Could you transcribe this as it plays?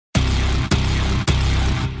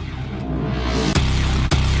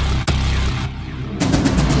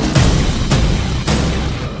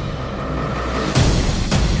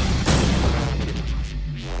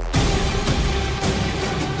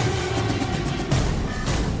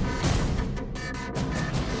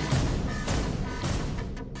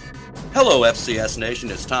Hello, FCS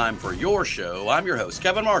Nation. It's time for your show. I'm your host,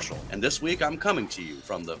 Kevin Marshall, and this week I'm coming to you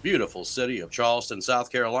from the beautiful city of Charleston,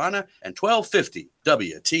 South Carolina, and 1250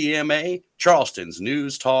 WTMA, Charleston's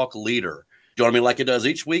news talk leader. Joining me like it does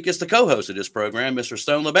each week is the co-host of this program, Mr.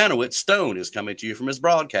 Stone Labanowitz. Stone is coming to you from his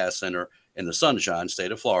broadcast center in the Sunshine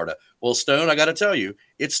State of Florida. Well, Stone, I got to tell you,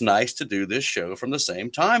 it's nice to do this show from the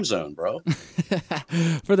same time zone, bro.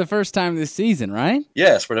 For the first time this season, right?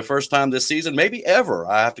 Yes, for the first time this season, maybe ever.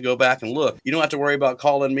 I have to go back and look. You don't have to worry about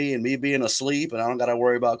calling me and me being asleep, and I don't got to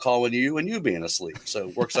worry about calling you and you being asleep. So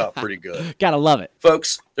it works out pretty good. Gotta love it.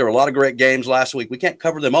 Folks, there were a lot of great games last week. We can't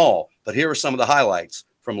cover them all, but here are some of the highlights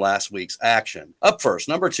from last week's action. Up first,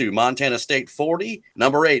 number 2, Montana State 40.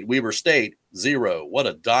 Number 8, Weber State 0. What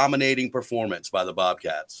a dominating performance by the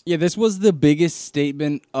Bobcats. Yeah, this was the biggest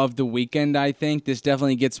statement of the weekend, I think. This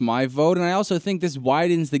definitely gets my vote, and I also think this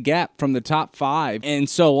widens the gap from the top 5 and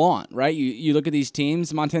so on, right? You look at these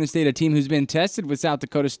teams. Montana State, a team who's been tested with South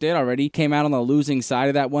Dakota State already, came out on the losing side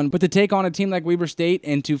of that one. But to take on a team like Weber State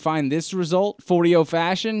and to find this result, 40-0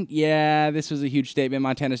 fashion, yeah, this was a huge statement.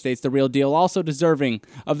 Montana State's the real deal, also deserving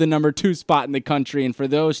of the number 2 spot in the country. And for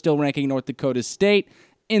those still ranking North Dakota State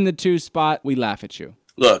in the 2 spot, we laugh at you.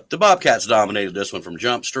 Look, the Bobcats dominated this one from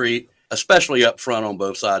Jump Street, especially up front on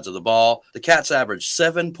both sides of the ball. The Cats averaged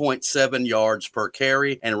 7.7 yards per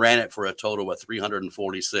carry and ran it for a total of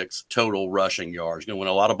 346 total rushing yards. You're going to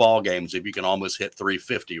win a lot of ball games if you can almost hit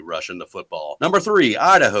 350 rushing the football. Number 3,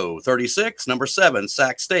 Idaho 36. Number 7,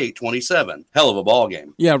 Sac State 27. Hell of a ball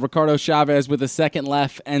game. Yeah, Ricardo Chavez with a second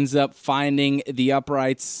left ends up finding the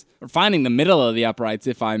uprights, or finding the middle of the uprights,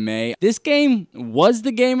 if I may. This game was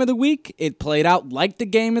the game of the week. It played out like the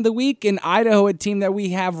game of the week, and Idaho, a team that we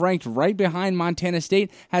have ranked right behind Montana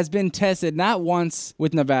State, has been tested not once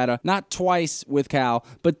with Nevada, not twice with Cal,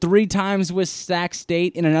 but 3 times with Sac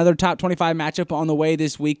State in another top 25 matchup on the way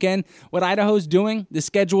this weekend. What Idaho's doing, the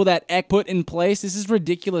schedule that Eck put in place, this is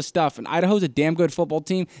ridiculous stuff, and Idaho's a damn good football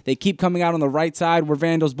team. They keep coming out on the right side. We're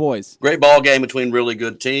Vandals boys. Great ball game between really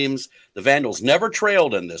good teams. The Vandals never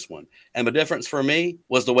trailed in this one. And the difference for me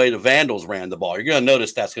was the way the Vandals ran the ball. You're going to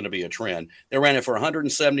notice that's going to be a trend. They ran it for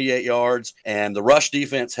 178 yards, and the rush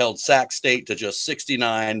defense held Sac State to just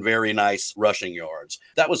 69 very nice rushing yards.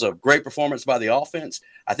 That was a great performance by the offense.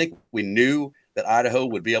 I think we knew that Idaho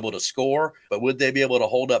would be able to score, but would they be able to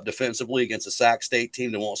hold up defensively against a Sac State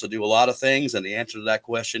team that wants to do a lot of things? And the answer to that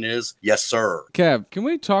question is yes, sir. Kev, can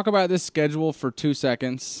we talk about this schedule for 2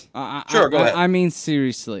 seconds? Sure, go ahead. I mean,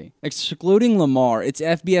 seriously. Excluding Lamar, it's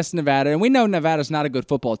FBS Nevada, and we know Nevada's not a good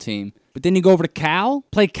football team. But then you go over to Cal,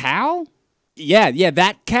 play Cal? Yeah,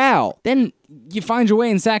 that Cal. Then you find your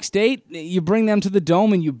way in Sac State, you bring them to the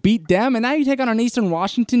Dome, and you beat them, and now you take on an Eastern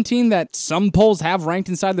Washington team that some polls have ranked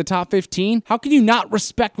inside the top 15. How can you not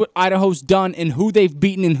respect what Idaho's done and who they've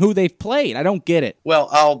beaten and who they've played? I don't get it. Well,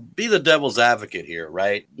 I'll be the devil's advocate here,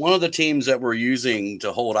 right? One of the teams that we're using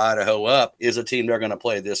to hold Idaho up is a team they're going to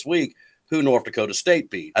play this week, who North Dakota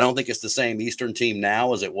State beat. I don't think it's the same Eastern team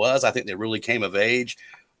now as it was. I think they really came of age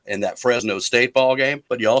in that Fresno State ball game.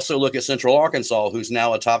 But you also look at Central Arkansas, who's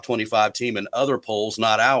now a top 25 team in other polls,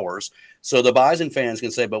 not ours. So the Bison fans can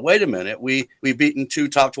say, but wait a minute, we've beaten 2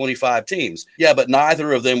 top 25 teams. Yeah, but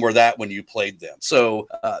neither of them were that when you played them. So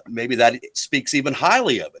maybe that speaks even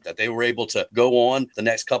highly of it, that they were able to go on the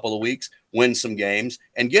next couple of weeks, win some games,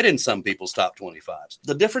 and get in some people's top 25s.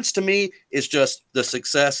 The difference to me is just the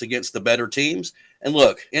success against the better teams. And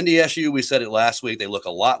look, NDSU, we said it last week, they look a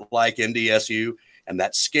lot like NDSU. And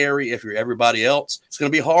that's scary if you're everybody else. It's going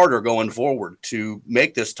to be harder going forward to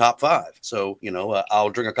make this top 5. So,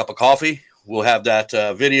 I'll drink a cup of coffee. We'll have that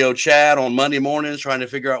video chat on Monday mornings trying to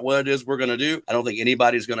figure out what it is we're going to do. I don't think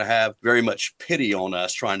anybody's going to have very much pity on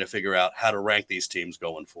us trying to figure out how to rank these teams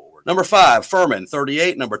going forward. Number 5, Furman,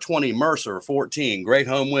 38. Number 20, Mercer, 14. Great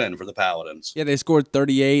home win for the Paladins. Yeah, they scored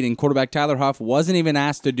 38, and quarterback Tyler Huff wasn't even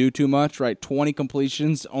asked to do too much, right? 20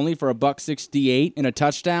 completions, only for $168 and a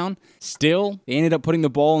touchdown. Still, they ended up putting the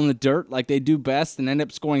ball in the dirt like they do best and ended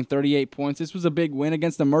up scoring 38 points. This was a big win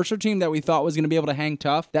against the Mercer team that we thought was going to be able to hang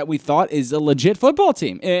tough, that we thought is a legit football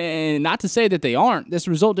team. And not to say that they aren't. This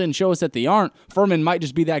result didn't show us that they aren't. Furman might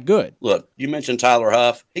just be that good. Look, you mentioned Tyler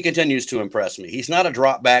Huff. He continues to impress me. He's not a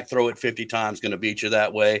drop back, throw it 50 times, going to beat you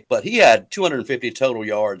that way. But he had 250 total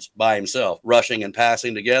yards by himself, rushing and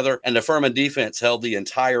passing together. And the Furman defense held the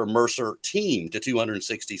entire Mercer team to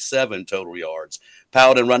 267 total yards.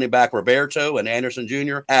 Paladin running back Roberto and Anderson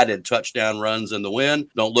Jr. added touchdown runs in the win.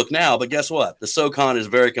 Don't look now, but guess what? The SoCon is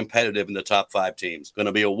very competitive in the top 5 teams. Going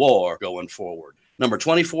to be a war going forward. Number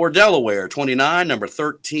 24, Delaware, 29. Number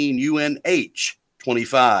 13, UNH,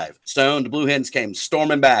 25. Stone, the Blue Hens came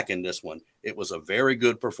storming back in this one. It was a very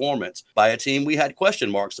good performance by a team we had question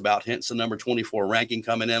marks about, hence the number 24 ranking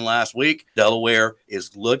coming in last week. Delaware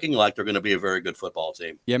is looking like they're going to be a very good football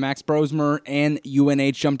team. Yeah, Max Brosmer and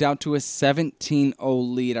UNH jumped out to a 17-0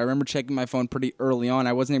 lead. I remember checking my phone pretty early on.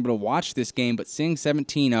 I wasn't able to watch this game, but seeing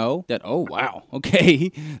 17-0, that, oh, wow,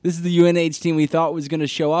 okay. This is the UNH team we thought was going to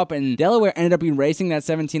show up, and Delaware ended up erasing that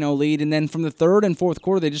 17-0 lead, and then from the third and fourth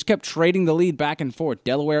quarter, they just kept trading the lead back and forth.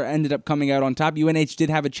 Delaware ended up coming out on top. UNH did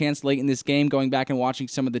have a chance late in this game, going back and watching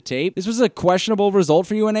some of the tape. This was a questionable result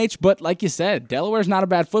for UNH, but like you said, Delaware's not a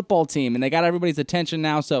bad football team, and they got everybody's attention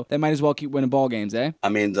now, so they might as well keep winning ball games, eh? I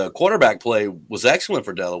mean, the quarterback play was excellent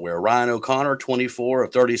for Delaware. Ryan O'Connor, 24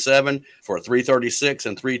 of 37 for 336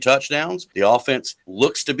 and 3 touchdowns. The offense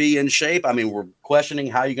looks to be in shape. I mean, we're questioning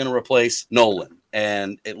how you're going to replace Nolan,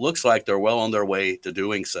 and it looks like they're well on their way to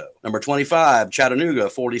doing so. Number 25, Chattanooga,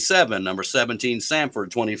 47. Number 17,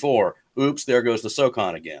 Samford, 24. Oops, there goes the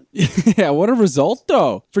SoCon again. Yeah, what a result,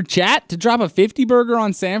 though. For Chat to drop a 50-burger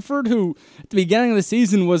on Samford, who at the beginning of the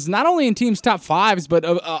season was not only in teams' top 5s, but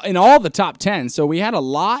in all the top 10. So we had a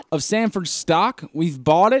lot of Samford stock. We've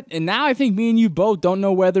bought it, and now I think me and you both don't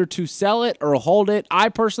know whether to sell it or hold it. I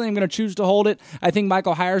personally am going to choose to hold it. I think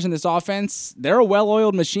Michael Hires in this offense, they're a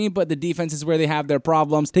well-oiled machine, but the defense is where they have their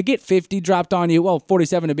problems. To get 50 dropped on you, well,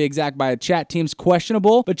 47 to be exact, by a Chat team's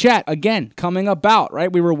questionable. But Chat, again, coming about,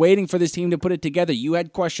 right? We were waiting for this team to put it together. You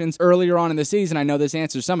had questions earlier on in the season. I know this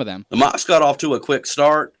answers some of them. The Mocs got off to a quick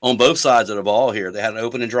start on both sides of the ball here. They had an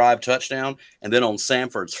open and drive touchdown, and then on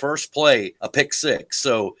Samford's first play, a pick six.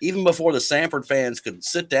 So even before the Samford fans could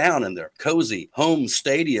sit down in their cozy home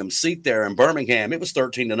stadium seat there in Birmingham, it was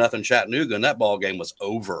 13-0 Chattanooga, and that ball game was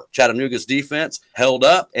over. Chattanooga's defense held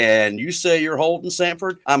up, and you say you're holding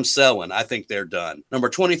Samford? I'm selling. I think they're done. Number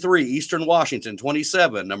 23, Eastern Washington,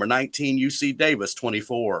 27. Number 19, UC Davis,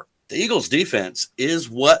 24. The Eagles' defense is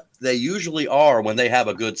what they usually are when they have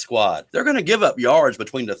a good squad. They're going to give up yards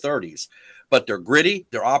between the 30s, but they're gritty,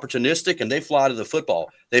 they're opportunistic, and they fly to the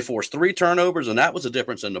football. They forced 3 turnovers, and that was the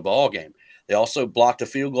difference in the ball game. They also blocked a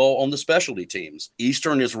field goal on the specialty teams.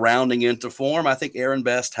 Eastern is rounding into form. I think Aaron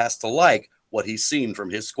Best has to like what he's seen from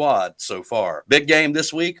his squad so far. Big game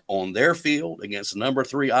this week on their field against number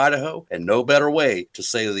 3 Idaho, and no better way to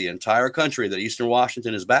say to the entire country that Eastern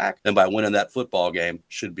Washington is back than by winning that football game.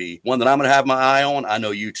 Should be one that I'm going to have my eye on. I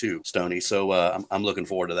know you too, Stoney, so I'm looking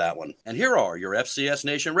forward to that one. And here are your FCS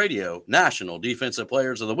Nation Radio National Defensive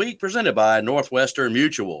Players of the Week, presented by Northwestern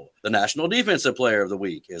Mutual. The National Defensive Player of the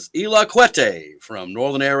Week is Ela Quete from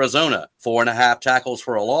Northern Arizona. 4.5 tackles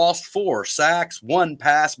for a loss, 4 sacks, 1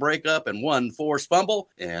 pass breakup, and 1 forced fumble,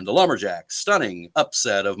 and the Lumberjacks' stunning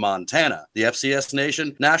upset of Montana. The FCS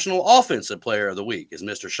Nation National Offensive Player of the Week is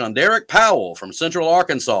Mr. Shunderick Powell from Central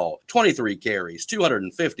Arkansas. 23 carries,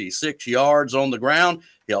 256 yards on the ground.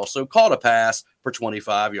 He also caught a pass for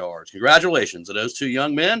 25 yards. Congratulations to those 2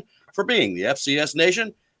 young men for being the FCS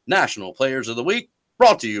Nation National Players of the Week,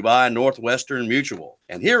 brought to you by Northwestern Mutual.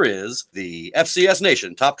 And here is the FCS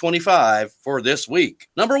Nation Top 25 for this week.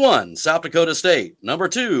 Number 1, South Dakota State. Number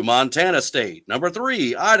 2, Montana State. Number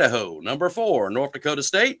 3, Idaho. Number 4, North Dakota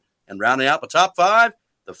State. And rounding out the top 5,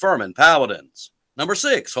 the Furman Paladins. Number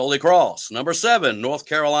 6, Holy Cross. Number 7, North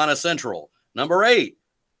Carolina Central. Number 8,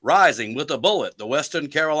 rising with a bullet, the Western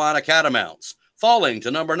Carolina Catamounts. Falling to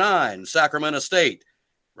number 9, Sacramento State.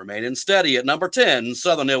 Remaining steady at number 10,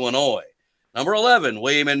 Southern Illinois. Number 11,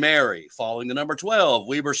 William and Mary. Falling to number 12,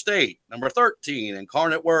 Weber State. Number 13,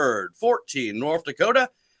 Incarnate Word. 14, North Dakota.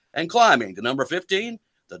 And climbing to number 15,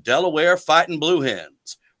 the Delaware Fighting Blue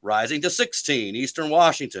Hens. Rising to 16, Eastern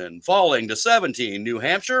Washington. Falling to 17, New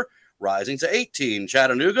Hampshire. Rising to 18,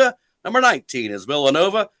 Chattanooga. Number 19 is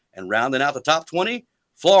Villanova. And rounding out the top 20,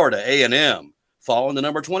 Florida A&M. Falling to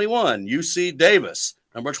number 21, UC Davis.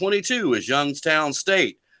 Number 22 is Youngstown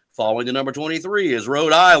State. Falling to number 23 is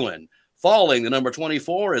Rhode Island. Falling to number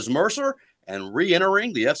 24 is Mercer, and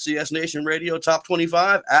re-entering the FCS Nation Radio Top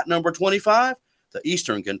 25 at number 25, the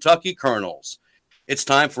Eastern Kentucky Colonels. It's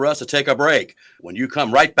time for us to take a break. When you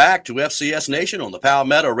come right back to FCS Nation on the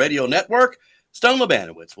Palmetto Radio Network, Stone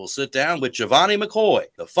Labanowitz will sit down with GEVANI MCCOY,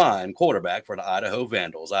 the fine quarterback for the Idaho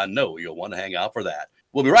Vandals. I know you'll want to hang out for that.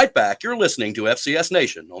 We'll be right back. You're listening to FCS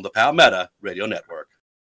Nation on the Palmetto Radio Network.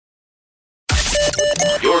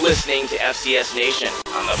 You're listening to FCS Nation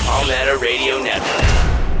on the Palmetto Radio Network.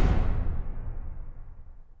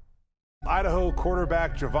 Idaho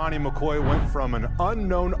quarterback GEVANI MCCOY went from an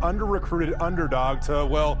unknown, under-recruited underdog to,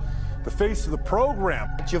 well, the face of the program.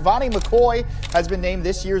 GEVANI MCCOY has been named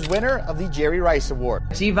this year's winner of the Jerry Rice Award.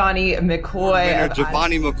 GEVANI MCCOY.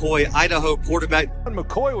 GEVANI MCCOY, Idaho quarterback.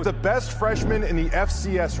 MCCOY was the best freshman in the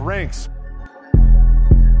FCS ranks.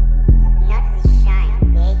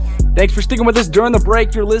 Thanks for sticking with us during the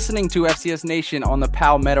break. You're listening to FCS Nation on the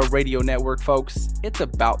Palmetto Radio Network, folks. It's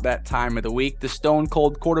about that time of the week, the Stone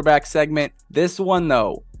Cold Quarterback segment. This one,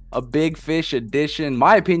 though, a big fish edition.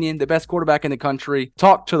 My opinion, the best quarterback in the country.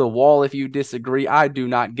 Talk to the wall if you disagree. I do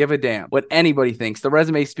not give a damn what anybody thinks. The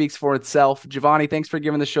resume speaks for itself. GEVANI, thanks for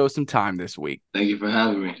giving the show some time this week. Thank you for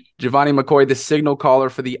having me. GEVANI MCCOY, the signal caller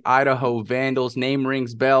for the Idaho Vandals. Name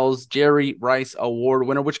rings bells. Jerry Rice Award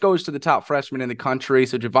winner, which goes to the top freshman in the country.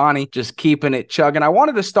 So GEVANI just keeping it chugging. I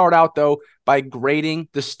wanted to start out, though, by grading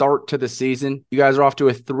the start to the season. You guys are off to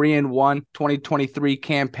a 3-1 2023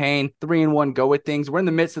 campaign, 3-1 go at things. We're in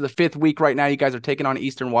the midst of the 5th week right now. You guys are taking on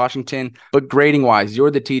Eastern Washington, but grading wise,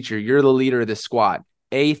 you're the teacher, you're the leader of this squad.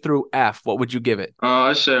 A through F, what would you give it?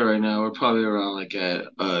 I'd say right now we're probably around like at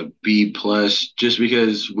a B plus, just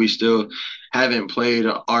because we still haven't played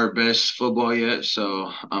our best football yet.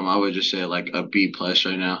 So I would just say like a B plus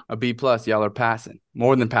right now. A B plus, y'all are passing.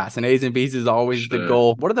 More than passing. A's and B's is always the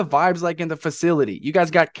goal. What are the vibes like in the facility? You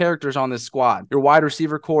guys got characters on this squad. Your wide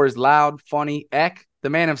receiver core is loud, funny. Eck, the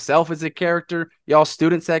man himself is a character. Y'all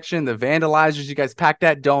student section, the vandalizers, you guys pack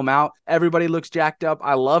that dome out. Everybody looks jacked up.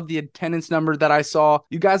 I love the attendance number that I saw.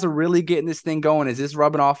 You guys are really getting this thing going. Is this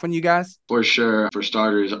rubbing off on you guys? For sure. For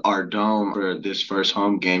starters, our dome for this first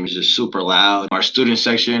home game is just super loud. Our student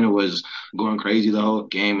section was going crazy the whole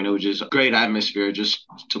game, and it was just a great atmosphere just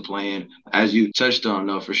to play in. As you touched on,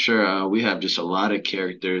 though, for sure, we have just a lot of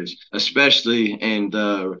characters, especially in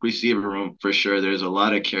the receiver room. For sure, there's a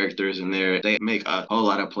lot of characters in there. They make a whole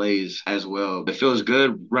lot of plays as well. It feels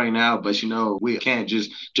good right now, but we can't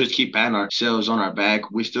just keep patting ourselves on our back.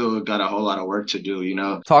 We still got a whole lot of work to do.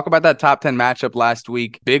 Talk about that top 10 matchup last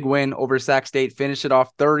week. Big win over Sac State. Finished it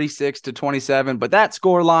off 36-27, but that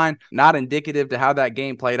score line not indicative to how that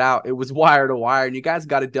game played out. It was wire to wire, and you guys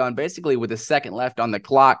got it done basically with a second left on the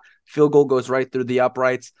clock. Field goal goes right through the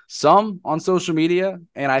uprights. Some on social media,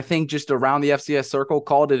 and I think just around the FCS circle,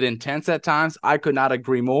 called it intense at times. I could not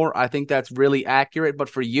agree more. I think that's really accurate. But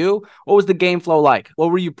for you, what was the game flow like?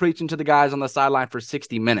 What were you preaching to the guys on the sideline for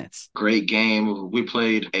 60 minutes? Great game. We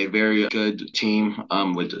played a very good team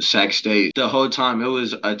with Sac State. The whole time, it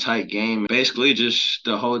was a tight game. Basically, just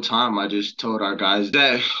the whole time, I just told our guys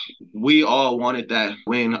that we all wanted that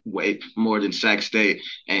win way more than Sac State,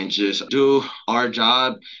 and just do our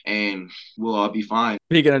job and we'll all be fine.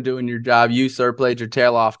 Speaking of doing your job, you, sir, played your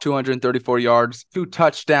tail off, 234 yards, 2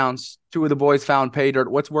 touchdowns. 2 of the boys found pay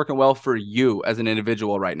dirt. What's working well for you as an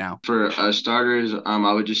individual right now? For starters,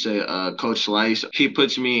 I would just say Coach Slice. He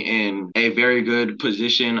puts me in a very good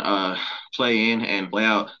position, play in and play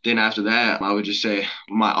out. Then after that, I would just say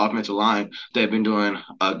my offensive line, they've been doing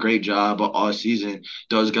a great job all season.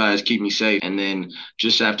 Those guys keep me safe. And then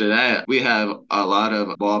just after that, we have a lot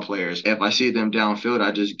of ball players. If I see them downfield,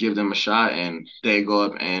 I just give them a shot and they go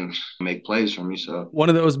up and make plays for me. So one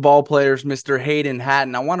of those ball players, Mr. Hayden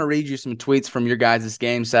Hatton. I want to read you some tweets from your guys'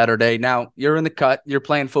 game Saturday. Now, you're in the cut. You're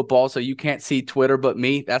playing football, so you can't see Twitter but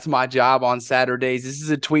me. That's my job on Saturdays. This is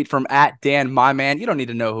a tweet from @DanMyMan. You don't need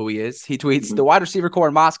to know who he is. He tweets, "The wide receiver core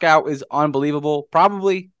in Moscow is unbelievable.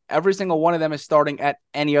 Probably every single one of them is starting at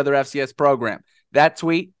any other FCS program." That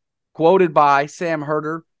tweet, quoted by Sam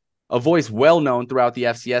Herder, a voice well-known throughout the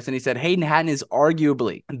FCS, and he said, Hayden Hatton is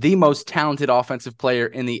arguably the most talented offensive player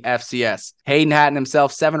in the FCS. Hayden Hatton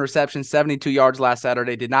himself, 7 receptions, 72 yards last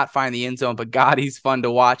Saturday, did not find the end zone, but God, he's fun to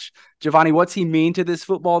watch. GEVANI, what's he mean to this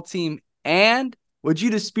football team? And would you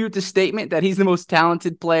dispute the statement that he's the most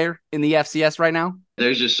talented player in the FCS right now?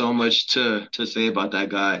 There's just so much to say about that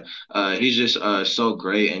guy. He's just so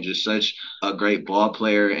great and just such a great ball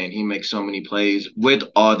player, and he makes so many plays. With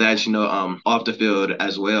all that, off the field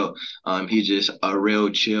as well, he's just a real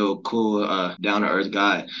chill, cool, down-to-earth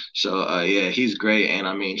guy. So, he's great, and,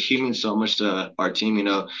 he means so much to our team.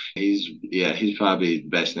 He's probably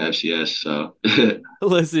best in FCS. So,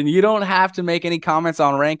 listen, you don't have to make any comments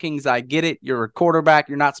on rankings. I get it. You're a quarterback.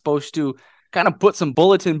 You're not supposed to kind of put some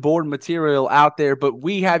bulletin board material out there, but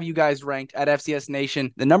we have you guys ranked at FCS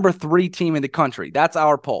Nation, the number 3 team in the country. That's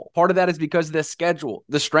our poll. Part of that is because of the schedule,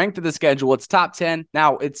 the strength of the schedule. It's top 10.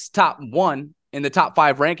 Now it's top 1 in the top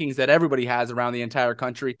 5 rankings that everybody has around the entire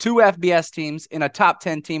country. 2 FBS teams in a top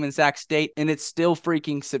 10 team in Sac State, and it's still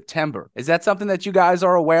freaking September. Is that something that you guys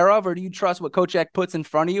are aware of, or do you trust what Coach Eck puts in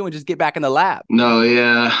front of you and just get back in the lab? No,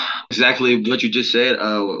 yeah, exactly what you just said.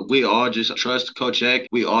 We all just trust Coach Eck.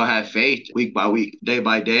 We all have faith week by week, day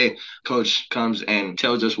by day. Coach comes and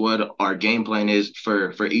tells us what our game plan is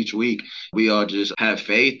for each week. We all just have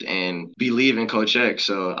faith and believe in Coach Eck.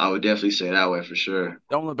 So I would definitely say that way for sure.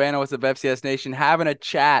 Don Labano is of FCS Nation. Nation, having a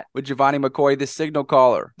chat with GEVANI MCCOY, the signal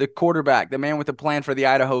caller, the quarterback, the man with a plan for the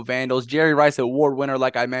Idaho Vandals, Jerry Rice Award winner,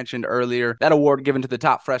 like I mentioned earlier. That award given to the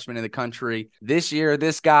top freshman in the country. This year,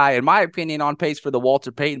 this guy, in my opinion, on pace for the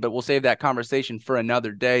Walter Payton, but we'll save that conversation for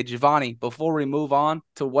another day. GEVANI, before we move on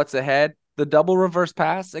to what's ahead, the double reverse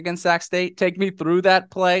pass against Sac State, take me through that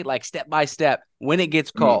play, like step by step, when it gets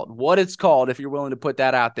called, what it's called, if you're willing to put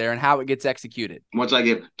that out there, and how it gets executed. Once I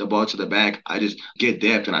get the ball to the back, I just get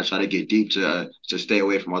depth and I try to get deep to stay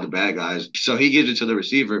away from all the bad guys. So he gives it to the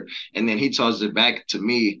receiver, and then he tosses it back to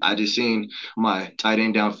me. I just seen my tight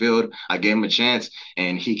end downfield. I gave him a chance,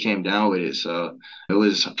 and he came down with it. So it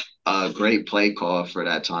was a great play call for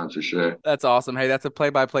that time for sure. That's awesome. Hey, that's a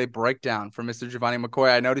play-by-play breakdown from Mr. GEVANI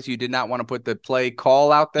MCCOY. I noticed you did not want to put the play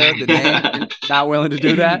call out there, the name. You're not willing to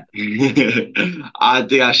do that? I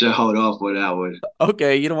think I should hold off on that one.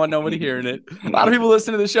 Okay, you don't want nobody hearing it. A lot of people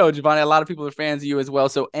listen to the show, GEVANI. A lot of people are fans of you as well,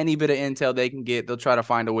 so any bit of intel they can get, they'll try to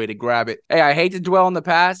find a way to grab it. Hey, I hate to dwell on the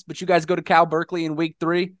past, but you guys go to Cal Berkeley in week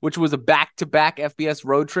 3, which was a back-to-back FBS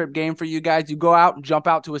road trip game for you guys. You go out and jump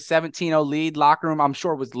out to a 17-0 lead. Locker room, I'm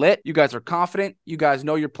sure, was lit. You guys are confident. You guys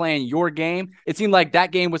know you're playing your game. It seemed like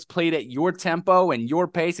that game was played at your tempo and your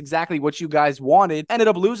pace, exactly what you guys wanted. Ended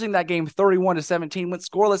up losing that game 31-17, went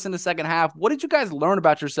scoreless in the second half. What did you guys learn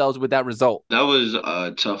about yourselves with that result? That was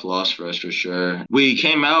a tough loss for us for sure. We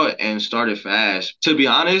came out and started fast. To be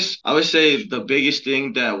honest, I would say the biggest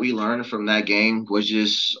thing that we learned from that game was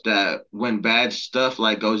just that when bad stuff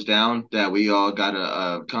like goes down, that we all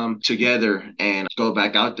gotta come together and go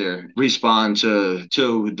back out there, respond to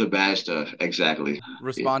the bad stuff. Exactly.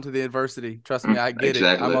 Respond to the adversity. Trust me, I get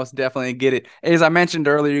exactly. it. I most definitely get it. As I mentioned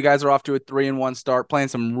earlier, you guys are off to a 3-1 start, playing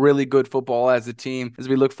some really good football as a team. As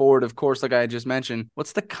we look forward, of course, like I just mentioned,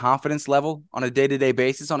 what's the confidence level on a day-to-day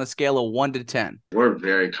basis on a scale of 1 to 10? We're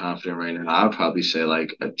very confident right now. I'd probably say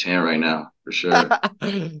like a 10 right now, for sure.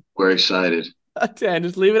 We're excited. A 10.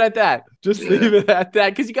 Just leave it at that. Leave it at that,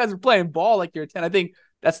 because you guys are playing ball like you're a 10. I think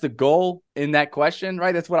that's the goal in that question,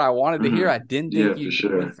 right? That's what I wanted to hear. I didn't think you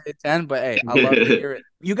would say 10, but hey, I love to hear it.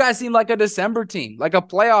 You guys seem like a December team, like a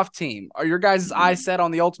playoff team. Are your guys' eyes set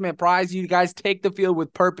on the ultimate prize? You guys take the field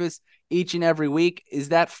with purpose each and every week. Is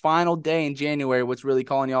that final day in January what's really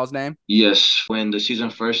calling y'all's name? Yes. When the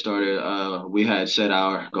season first started, we had set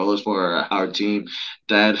our goals for our team.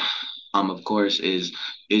 That, of course, is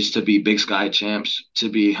to be Big Sky champs, to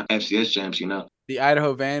be FCS champs, you know. The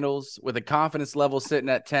Idaho Vandals, with a confidence level sitting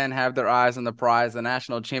at 10, have their eyes on the prize. The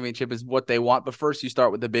national championship is what they want. But first, you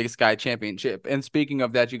start with the Big Sky championship. And speaking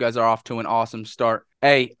of that, you guys are off to an awesome start.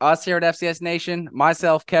 Hey, us here at FCS Nation,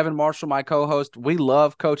 myself, Kevin Marshall, my co-host, we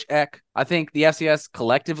love Coach Eck. I think the FCS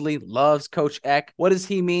collectively loves Coach Eck. What does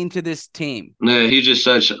he mean to this team? Yeah, he's just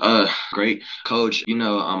such a great coach. You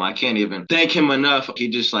know, I can't even thank him enough. He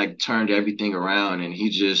just like turned everything around, and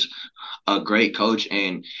he's just a great coach,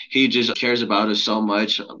 and he just cares about us so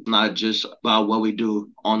much, not just about what we do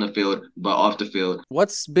on the field, but off the field.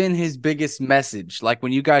 What's been his biggest message? Like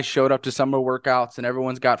when you guys showed up to summer workouts and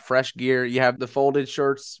everyone's got fresh gear, you have the folded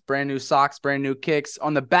shirts, brand new socks, brand new kicks.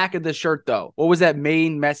 On the back of the shirt, though, what was that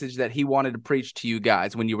main message that he wanted to preach to you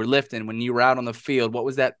guys when you were lifting, when you were out on the field? What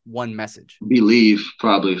was that one message? Believe,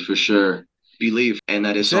 probably, for sure. Believe, and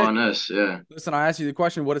that it's on us. Yeah. Listen, I asked you the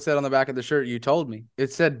question, what it said on the back of the shirt. You told me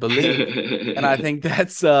it said believe. And I think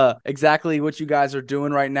that's exactly what you guys are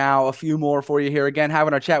doing right now. A few more for you here. Again,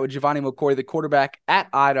 having our chat with GEVANI MCCOY, the quarterback at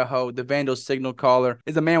Idaho, the Vandals signal caller,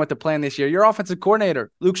 is the man with the plan this year. Your offensive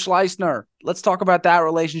coordinator, Luke Schleisner. Let's talk about that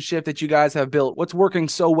relationship that you guys have built. What's working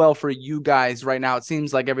so well for you guys right now? It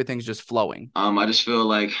seems like everything's just flowing. I just feel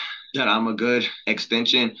like that I'm a good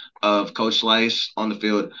extension of Coach Slice on the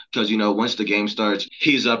field, because, you know, once the game starts,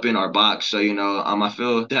 he's up in our box. So, you know, I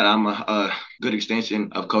feel that I'm a good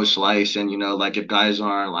extension of Coach Slice. And, you know, like if guys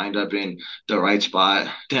aren't lined up in the right spot,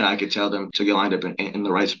 then I could tell them to get lined up in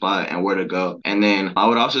the right spot and where to go. And then I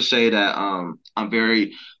would also say that I'm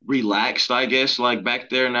very relaxed, I guess, like back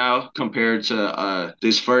there now compared to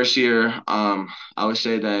this first year. I would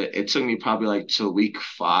say that it took me probably like to week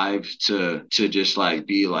 5 to just like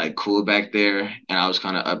be like cool back there, and I was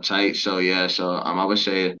kind of uptight. So yeah, I would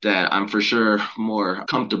say that I'm for sure more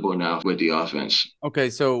comfortable now with the offense. Okay,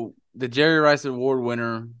 so the Jerry Rice Award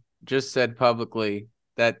winner just said publicly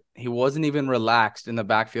that he wasn't even relaxed in the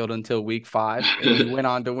backfield until week 5. And he went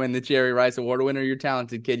on to win the Jerry Rice Award winner. You're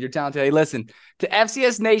talented, kid. You're talented. Hey, listen, to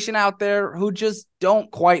FCS Nation out there who just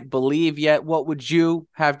don't quite believe yet, what would you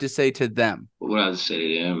have to say to them? What would I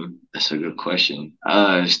say to them? That's a good question.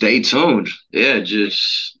 Stay tuned. Yeah,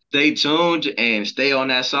 just stay tuned and stay on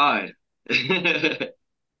that side.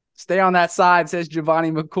 Stay on that side, says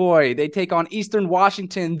GEVANI McCoy. They take on Eastern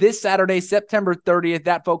Washington this Saturday, September 30th.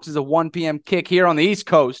 That, folks, is a 1 p.m. kick here on the East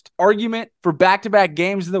Coast. Argument for back-to-back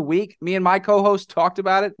games of the week. Me and my co-host talked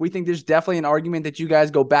about it. We think there's definitely an argument that you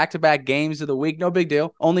guys go back-to-back games of the week. No big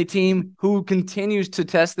deal. Only team who continues to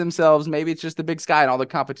test themselves. Maybe it's just the Big Sky and all the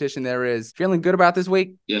competition there is. Feeling good about this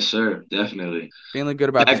week? Yes, sir. Definitely. Feeling good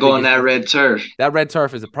about that this go week. on that red turf. That red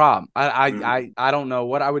turf is a problem. I don't know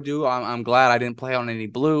what I would do. I'm glad I didn't play on any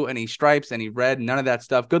blue, any stripes, any red, none of that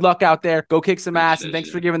stuff. Good luck out there. Go kick some ass, and thanks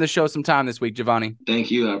for giving the show some time this week, GEVANI.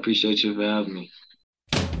 Thank you. I appreciate you for having me.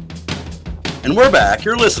 And we're back.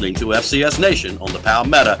 You're listening to FCS Nation on the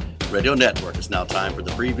Palmetto Radio Network. It's now time for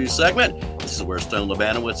the preview segment. This is where Stone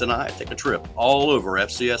Lebanowitz and I take a trip all over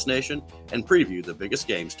FCS Nation and preview the biggest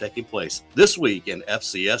games taking place this week in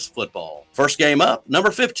FCS football. First game up, number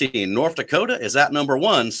 15, North Dakota is at number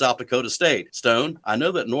 1, South Dakota State. Stone, I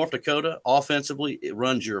know that North Dakota offensively, it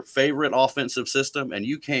runs your favorite offensive system, and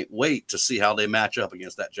you can't wait to see how they match up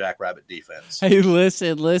against that Jackrabbit defense. Hey,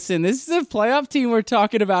 listen. This is a playoff team we're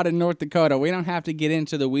talking about in North Dakota. We don't have to get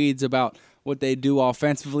into the weeds about what they do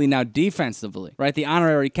offensively. Now defensively, right? The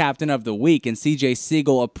honorary captain of the week and CJ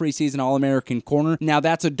Siegel, a preseason All-American corner. Now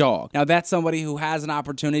that's a dog. Now that's somebody who has an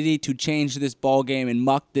opportunity to change this ball game and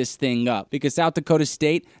muck this thing up, because South Dakota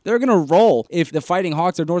State, they're going to roll if the Fighting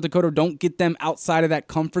Hawks of North Dakota don't get them outside of that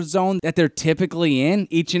comfort zone that they're typically in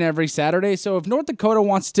each and every Saturday. So if North Dakota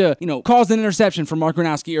wants to, cause an interception from Mark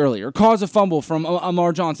Gronowski early, or cause a fumble from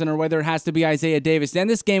Amar Johnson, or whether it has to be Isaiah Davis, then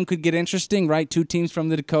this game could get interesting, right? Two teams from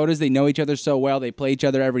the Dakotas, they know each other so well. They play each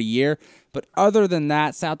other every year. But other than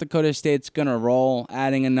that, South Dakota State's going to roll,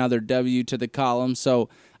 adding another W to the column. So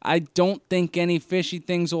I don't think any fishy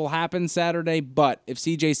things will happen Saturday. But if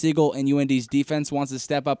CJ Siegel and UND's defense wants to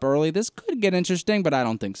step up early, this could get interesting, but I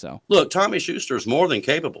don't think so. Look, Tommy Schuster is more than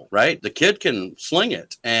capable, right? The kid can sling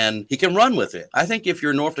it, and he can run with it. I think if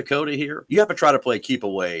you're North Dakota here, you have to try to play keep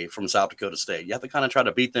away from South Dakota State. You have to kind of try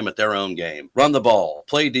to beat them at their own game. Run the ball,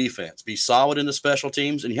 play defense, be solid in the special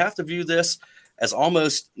teams, and you have to view this as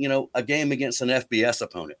almost, a game against an FBS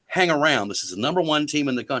opponent. Hang around. This is the number 1 team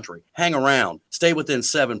in the country. Hang around. Stay within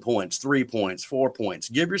 7 points, 3 points, 4 points.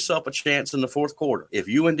 Give yourself a chance in the fourth quarter. If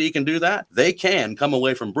UND can do that, they can come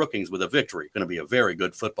away from Brookings with a victory. Going to be a very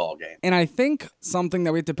good football game. And I think something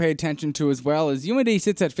that we have to pay attention to as well is UND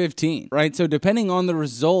sits at 15, right? So depending on the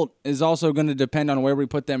result is also going to depend on where we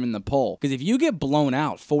put them in the poll. Because if you get blown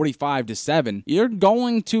out 45-7, you're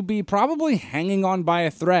going to be probably hanging on by a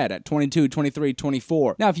thread at 22, 23,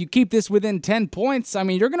 24. Now, if you keep this within 10 points,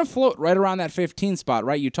 you're going to float right around that 15 spot,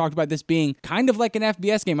 right? You talked about this being kind of like an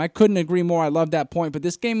FBS game. I couldn't agree more. I love that point, but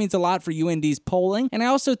this game means a lot for UND's polling. And I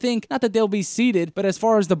also think, not that they'll be seeded, but as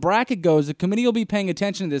far as the bracket goes, the committee will be paying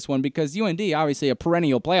attention to this one because UND, obviously a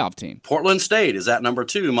perennial playoff team. Portland State is at number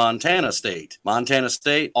 2, Montana State. Montana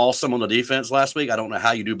State, awesome on the defense last week. I don't know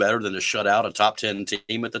how you do better than to shut out a top 10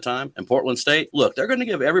 team at the time. And Portland State, look, they're going to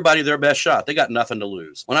give everybody their best shot. They got nothing to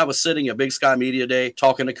lose. When I was sitting at Big Sky Media Day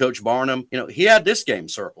talking to Coach Barnum, he had this game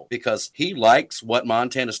circled because he likes what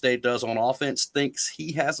Montana State does on offense, thinks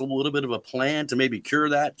he has a little bit of a plan to maybe cure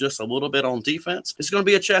that just a little bit on defense. It's going to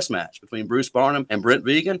be a chess match between Bruce Barnum and Brent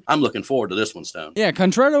Vegan. I'm looking forward to this one, Stone. Yeah,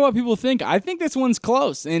 contrary to what people think, I think this one's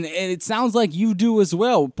close, and it sounds like you do as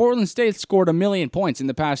well. Portland State scored 1 million points in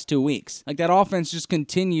the past 2 weeks. Like, that offense just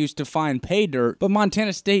continues to find pay dirt, but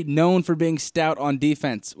Montana State known for being stout on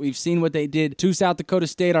defense. We've seen what they did to South Dakota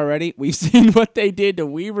State already. We've seen what they did to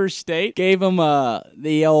Weaver State, gave them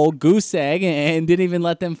the old goose egg and didn't even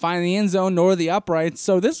let them find the end zone nor the uprights.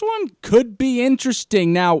 So this one could be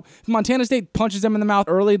interesting. Now, if Montana State punches them in the mouth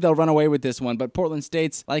early, they'll run away with this one. But Portland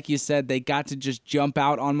State's, like you said, they got to just jump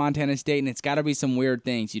out on Montana State, and it's got to be some weird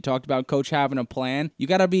things. You talked about Coach having a plan. You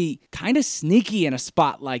got to be kind of sneaky in a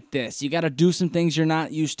spot like this. You got to do some things you're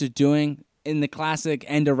not used to doing. In the classic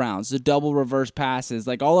end arounds, the double reverse passes,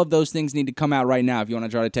 like all of those things need to come out right now if you want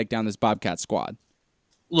to try to take down this Bobcat squad.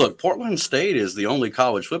 Look, Portland State is the only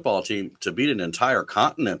college football team to beat an entire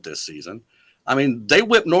continent this season. They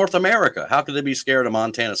whipped North America. How could they be scared of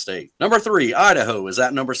Montana State? Number 3, Idaho is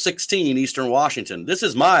at number 16, Eastern Washington. This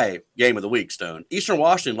is my game of the week, Stone. Eastern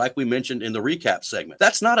Washington, like we mentioned in the recap segment,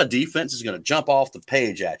 that's not a defense that's going to jump off the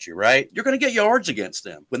page at you, right? You're going to get yards against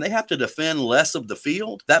them. When they have to defend less of the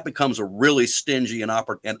field, that becomes a really stingy and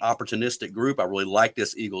opportunistic group. I really like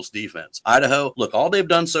this Eagles defense. Idaho, look, all they've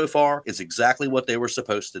done so far is exactly what they were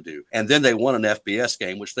supposed to do. And then they won an FBS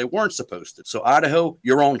game, which they weren't supposed to. So Idaho,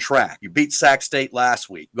 you're on track. You beat Sac State last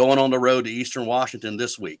week, going on the road to Eastern Washington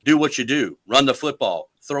this week. Do what you do. Run the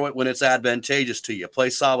football. throw it when it's advantageous to you, play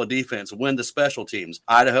solid defense, win the special teams.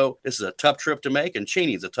 Idaho, this is a tough trip to make, and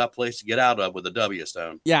Cheney's a tough place to get out of with a W,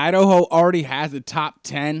 Stone. Yeah, Idaho already has a top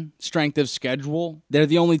 10 strength of schedule. They're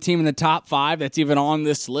the only team in the top 5 that's even on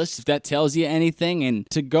this list, if that tells you anything. And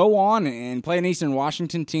to go on and play an Eastern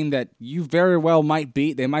Washington team that you very well might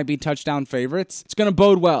beat, they might be touchdown favorites, it's going to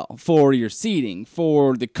bode well for your seeding,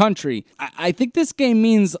 for the country. I think this game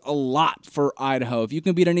means a lot for Idaho. If you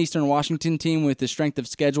can beat an Eastern Washington team with the strength of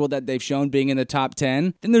schedule that they've shown being in the top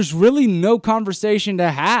 10, then there's really no conversation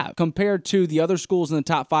to have compared to the other schools in the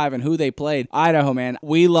top 5 and who they played. Idaho, man,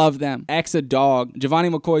 we love them. X a dog.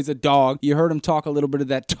 GEVANI McCoy's a dog. You heard him talk a little bit of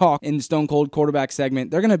that talk in the Stone Cold quarterback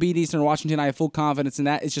segment. They're going to beat Eastern Washington. I have full confidence in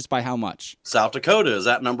that. It's just by how much. South Dakota is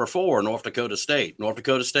at number 4, North Dakota State. North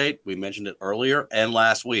Dakota State, we mentioned it earlier and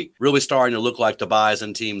last week, really starting to look like the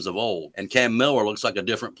Bison teams of old. And Cam Miller looks like a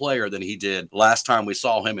different player than he did last time we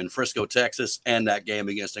saw him in Frisco, Texas, and that game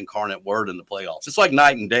against Incarnate Word in the playoffs. It's like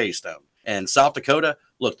night and day, Stone. And South Dakota,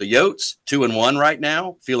 look, the Yotes, 2-1 right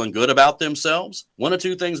now, feeling good about themselves. One of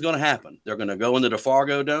two things going to happen. They're going to go into the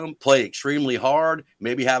Fargo Dome, play extremely hard,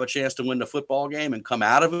 maybe have a chance to win the football game and come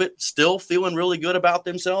out of it still feeling really good about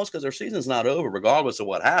themselves because their season's not over regardless of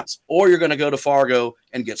what happens. Or you're going to go to Fargo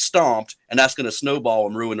and get stomped, and that's going to snowball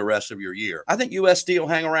and ruin the rest of your year. I think USD will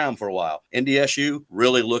hang around for a while. NDSU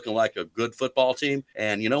really looking like a good football team.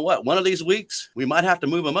 And you know what? One of these weeks, we might have to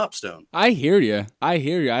move them up, Stone. I hear you. I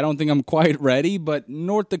don't think I'm quite ready, but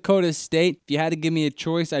North Dakota State, if you had to give me a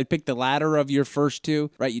choice, I'd pick the latter of your first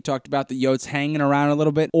two, right? You talked about the Yotes hanging around a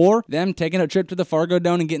little bit, or them taking a trip to the Fargo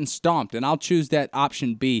Dome and getting stomped, and I'll choose that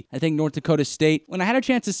option B. I think North Dakota State, when I had a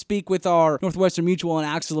chance to speak with our Northwestern Mutual and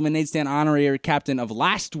Axel Lemonade Stand honorary captain of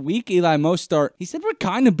last week, Eli Mostart, he said we're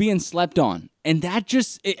kind of being slept on. And that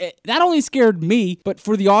just, that only scared me, but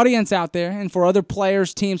for the audience out there and for other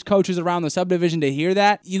players, teams, coaches around the subdivision to hear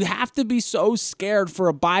that, you have to be so scared for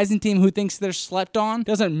a Bison team who thinks they're slept on.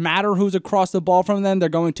 Doesn't matter who's across the ball from them, they're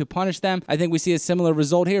going to punish them. I think we see a similar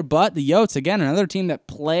result here, but the Yotes, again, another team that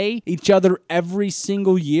play each other every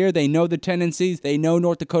single year. They know the tendencies. They know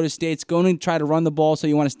North Dakota State's going to try to run the ball, so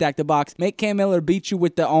you want to stack the box. Make Cam Miller beat you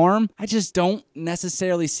with the arm. I just don't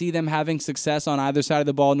necessarily see them having success on either side of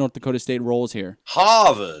the ball. North Dakota State rolls here.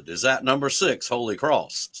 Harvard is at number 6, Holy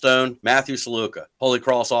Cross. Stone, Matthew Saluka, Holy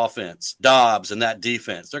Cross offense, Dobbs and that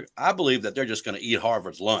defense. I believe that they're just going to eat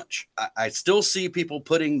Harvard's lunch. I still see people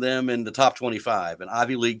putting them in the top 25 and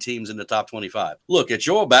Ivy League teams in the top 25. Look, it's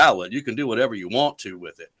your ballot. You can do whatever you want to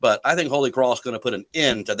with it. But I think Holy Cross is going to put an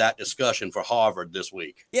end to that discussion for Harvard this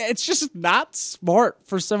week. Yeah, it's just not smart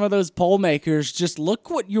for some of those poll makers. Just look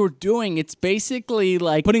what you're doing. It's basically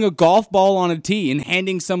like putting a golf ball on a tee and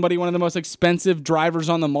handing somebody one of the most expensive drivers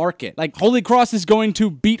on the market. Like, Holy Cross is going to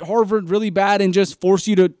beat Harvard really bad and just force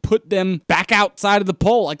you to put them back outside of the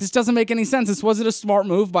poll. Like, this doesn't make any sense. This wasn't a smart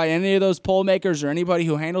move by any of those poll makers or anybody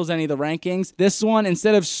who handles any of the rankings. This one,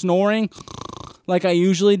 instead of snoring like I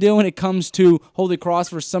usually do when it comes to Holy Cross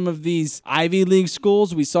for some of these Ivy League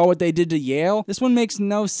schools, we saw what they did to Yale. This one makes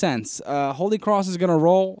no sense. Holy Cross is going to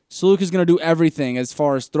roll. Saluk is going to do everything as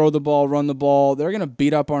far as throw the ball, run the ball. They're going to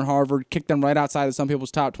beat up on Harvard, kick them right outside of some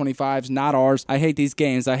people's top 25s, not ours. I hate these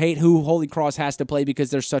games. I hate who Holy Cross has to play because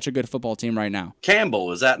they're such a good football team right now.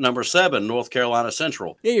 Campbell is at number 7, North Carolina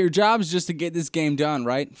Central. Yeah, your job is just to get this game done,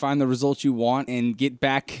 right? Find the results you want and get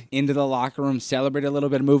back into the locker room, celebrate a little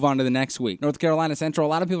bit, and move on to the next week. North Carolina Central, a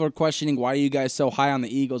lot of people are questioning why are you guys so high on the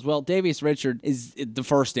Eagles. Well, Davius Richard is the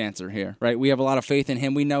first answer here, right? We have a lot of faith in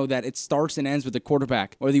him. We know that it starts and ends with the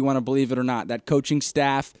quarterback, whether you want to believe it or not. That coaching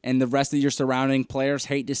staff and the rest of your surrounding players,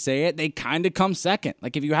 hate to say it, they kind of come second.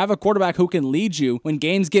 Like, if you have a quarterback who can lead you when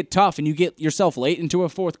games get tough and you get yourself late into a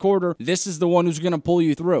fourth quarter, this is the one who's going to pull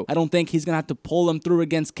you through. I don't think he's going to have to pull them through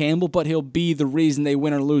against Campbell, but he'll be the reason they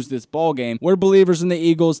win or lose this ball game. We're believers in the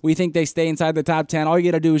Eagles. We think they stay inside the top 10. All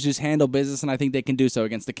you got to do is just handle business, and I think they can do so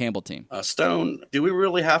against the Campbell team. Stone, do we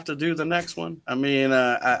really have to do the next one? I mean,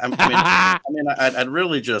 I'd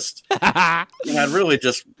really just, we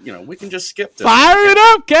can just skip this. Fire it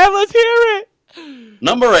up, Kev. Let's hear it.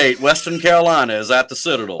 Number 8, Western Carolina is at the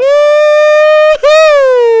Citadel.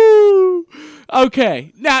 Woo-hoo!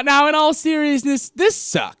 Okay, now in all seriousness, this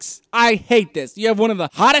sucks. I hate this. You have one of the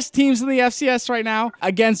hottest teams in the FCS right now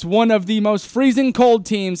against one of the most freezing cold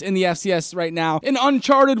teams in the FCS right now in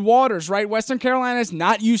uncharted waters, right? Western Carolina is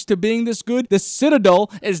not used to being this good. The Citadel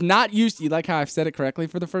is not used to, you like how I've said it correctly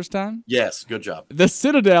for the first time? Yes, good job. The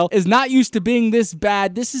Citadel is not used to being this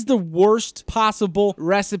bad. This is the worst possible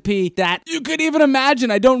recipe that you could even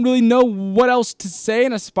imagine. I don't really know what else to say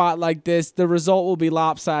in a spot like this. The result will be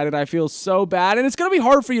lopsided. I feel so bad, and it's going to be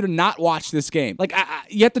hard for you to not watch this game. Like,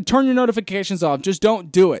 you have to turn turn your notifications off. Just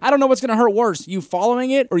don't do it. I don't know what's going to hurt worse, you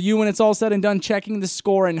following it or you when it's all said and done checking the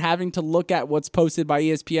score and having to look at what's posted by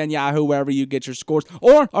ESPN, Yahoo, wherever you get your scores,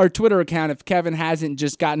 or our Twitter account if Kevin hasn't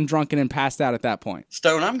just gotten drunken and passed out at that point.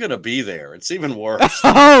 Stone, I'm going to be there. It's even worse.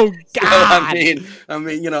 Oh, God. I mean,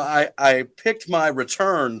 I picked my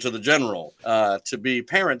return to the General to be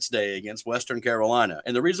Parents' Day against Western Carolina.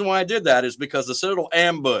 And the reason why I did that is because the Citadel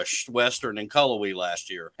ambushed Western in Cullowhee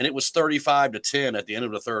last year, and it was 35-10 at the end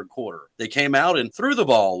of the third quarter. They came out and threw the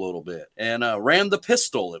ball a little bit and ran the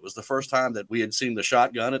pistol. It was the first time that we had seen the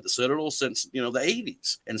shotgun at the Citadel since, the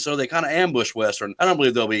 80s. And so they kind of ambushed Western. I don't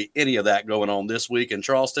believe there'll be any of that going on this week in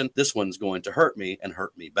Charleston. This one's going to hurt me and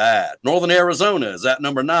hurt me bad. Northern Arizona is at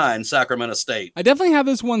number 9, Sacramento State. I definitely have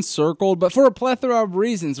this one circled, but for a plethora of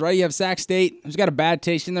reasons, right? You have Sac State, who's got a bad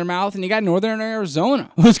taste in their mouth, and you got Northern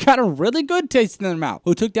Arizona, who's got a really good taste in their mouth,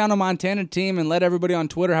 who took down a Montana team and let everybody on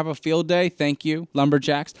Twitter have a field day. Thank you,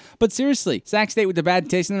 Lumberjacks. But seriously, Sac State with the bad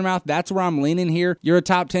taste in their mouth, that's where I'm leaning here. You're a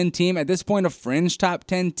top 10 team. At this point, a fringe top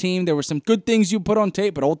 10 team. There were some good things you put on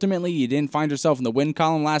tape, but ultimately you didn't find yourself in the win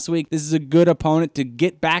column last week. This is a good opponent to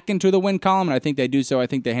get back into the win column, and I think they do so. I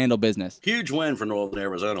think they handle business. Huge win for Northern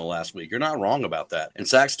Arizona last week. You're not wrong about that. And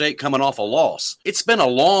Sac State coming off a loss. It's been a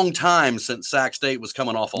long time since Sac State was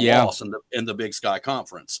coming off a loss in the Big Sky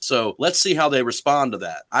Conference. So let's see how they respond to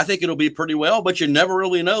that. I think it'll be pretty well, but you never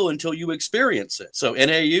really know until you experience it. So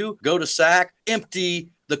NAU, go to Sac, empty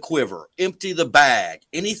the quiver, empty the bag,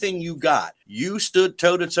 anything you got. You stood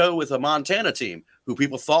toe-to-toe with a Montana team who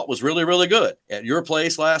people thought was really, really good at your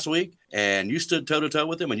place last week, and you stood toe-to-toe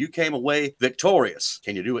with them, and you came away victorious.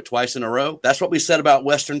 Can you do it twice in a row? That's what we said about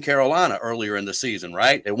Western Carolina earlier in the season,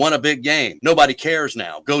 right? They won a big game. Nobody cares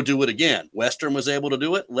now. Go do it again. Western was able to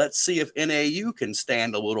do it. Let's see if NAU can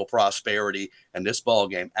stand a little prosperity in this ball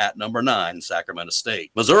game at number 9, Sacramento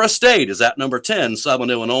State. Missouri State is at number 10, Southern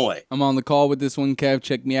Illinois. I'm on the call with this one, Kev.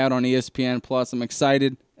 Check me out on ESPN+. I'm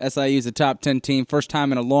excited. SIU is a top 10 team, first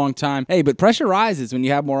time in a long time. Hey, but pressure rises when you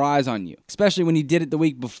have more eyes on you, especially when you did it the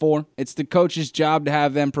week before. It's the coach's job to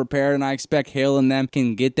have them prepared, and I expect Hill and them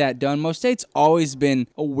can get that done. Most State's always been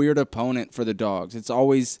a weird opponent for the Dogs. It's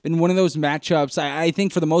always been one of those matchups. I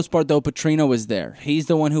think for the most part, though, Petrino was there. He's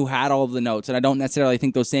the one who had all of the notes, and I don't necessarily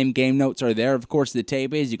think those same game notes are there. Of course, the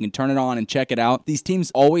tape is. You can turn it on and check it out. These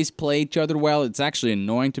teams always play each other well. It's actually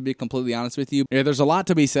annoying, to be completely honest with you. Yeah, there's a lot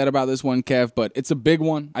to be said about this one, Kev, but it's a big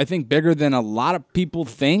one. I think bigger than a lot of people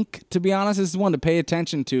think, to be honest. This is one to pay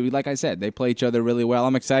attention to. Like I said, they play each other really well.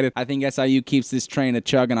 I'm excited. I think SIU keeps this train a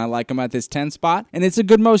chug, and I like them at this 10 spot. And it's a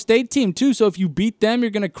good Mo State team, too, so if you beat them,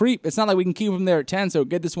 you're going to creep. It's not like we can keep them there at 10, so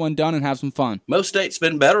get this one done and have some fun. Mo State's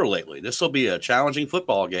been better lately. This will be a challenging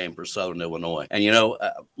football game for Southern Illinois. And,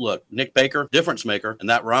 look, Nick Baker, difference maker, and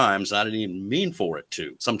that rhymes. I didn't even mean for it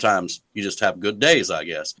to. Sometimes you just have good days, I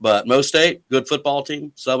guess. But Mo State, good football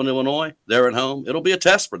team. Southern Illinois, they're at home. It'll be a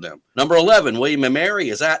test for them. Number 11, William & Mary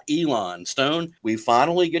is at Elon. Stone, we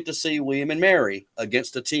finally get to see William & Mary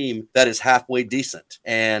against a team that is halfway decent.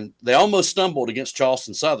 And they almost stumbled against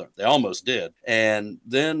Charleston Southern. They almost did. And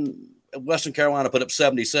then Western Carolina put up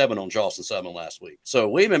 77 on Charleston Southern last week. So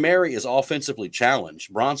William & Mary is offensively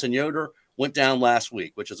challenged. Bronson Yoder went down last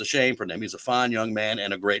week, which is a shame for them. He's a fine young man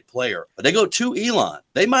and a great player. But they go to Elon.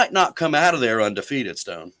 They might not come out of there undefeated,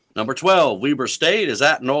 Stone. Number 12, Weber State is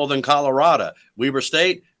at Northern Colorado. Weber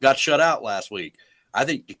State got shut out last week. I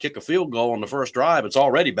think you kick a field goal on the first drive, it's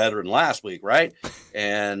already better than last week, right?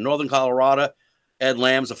 And Northern Colorado, Ed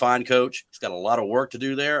Lamb's a fine coach. He's got a lot of work to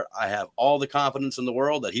do there. I have all the confidence in the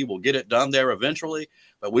world that he will get it done there eventually.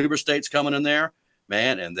 But Weber State's coming in there,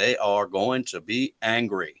 man, and they are going to be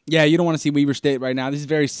angry. Yeah, you don't want to see Weber State right now. This is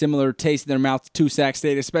very similar taste in their mouth to Sac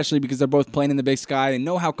State, especially because they're both playing in the Big Sky and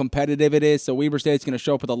know how competitive it is. So Weber State's going to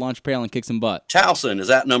show up with a lunch pail and kick some butt. Towson is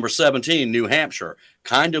at number 17, New Hampshire.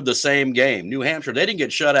 Kind of the same game. New Hampshire, they didn't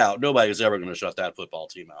get shut out. Nobody's ever going to shut that football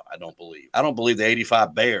team out, I don't believe. I don't believe the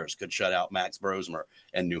 85 Bears could shut out Max Brosmer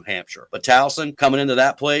and New Hampshire. But Towson coming into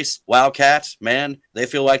that place, Wildcats, man, they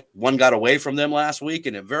feel like one got away from them last week,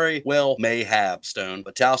 and it very well may have, Stone.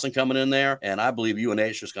 But Towson coming in there, and I believe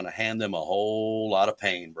UNH is going to hand them a whole lot of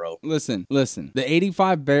pain, bro. Listen. The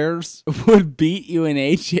 85 Bears would beat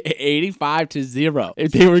UNH 85-0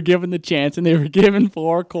 if they were given the chance and they were given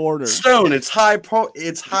 4 quarters. Stone, it's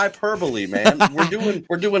hyperbole, man.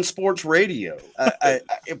 We're doing sports radio.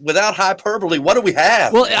 Without hyperbole, what do we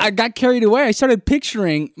have? Well, man? I got carried away. I started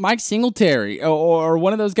picturing Mike Singletary or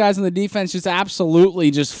one of those guys on the defense just absolutely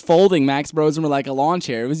just folding Max Brosmer like a lawn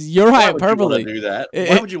chair. It was your hyperbole.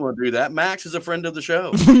 Why would you want to do that? Max is a friend of the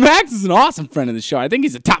show. Max is an awesome friend of the show. I think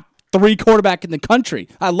he's a top 3 quarterback in the country.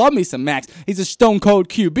 I love me some Max. He's a stone cold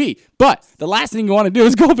QB. But the last thing you want to do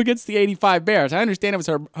is go up against the 85 Bears. I understand it was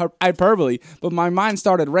her hyperbole, but my mind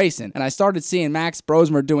started racing, and I started seeing Max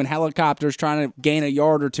Brosmer doing helicopters trying to gain a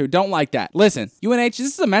yard or two. Don't like that. Listen, UNH, this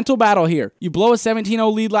is a mental battle here. You blow a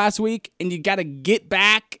 17-0 lead last week, and you got to get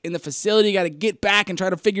back in the facility. You got to get back and try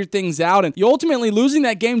to figure things out, and you ultimately losing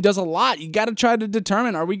that game does a lot. You got to try to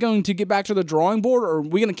determine, are we going to get back to the drawing board, or are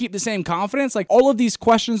we going to keep the same confidence? Like, all of these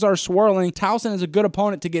questions are swirling. Towson is a good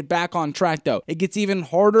opponent to get back on track, though. It gets even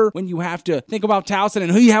harder when you have to think about Towson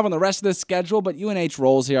and who you have on the rest of the schedule, but UNH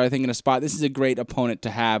rolls here, I think, in a spot. This is a great opponent to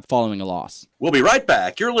have following a loss. We'll be right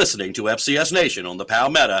back. You're listening to FCS Nation on the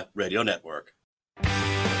Palmetto Radio Network.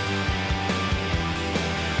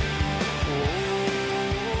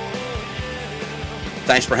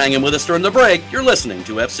 Thanks for hanging with us during the break. You're listening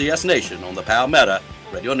to FCS Nation on the Palmetto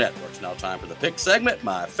Radio Network. It's now time for the pick segment,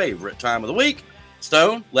 my favorite time of the week.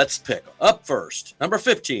 Stone, let's pick up first. Number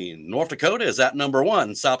 15, North Dakota is at number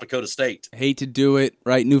 1, South Dakota State. Hate to do it,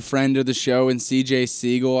 right? New friend of the show in CJ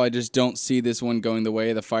Siegel. I just don't see this one going the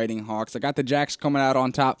way of the Fighting Hawks. I got the Jacks coming out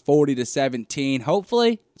on top 40-17.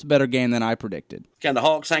 Hopefully, it's a better game than I predicted. Can the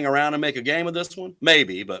Hawks hang around and make a game of this one?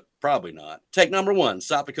 Maybe, but probably not. Take number 1,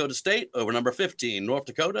 South Dakota State, over number 15, North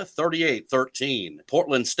Dakota, 38-13.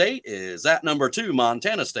 Portland State is at number 2,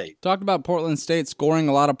 Montana State. Talked about Portland State scoring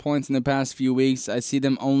a lot of points in the past few weeks. I see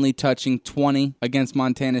them only touching 20 against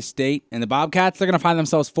Montana State. And the Bobcats, they're going to find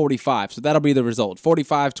themselves 45, so that'll be the result.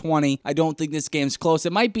 45-20. I don't think this game's close.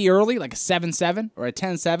 It might be early, like a 7-7 or a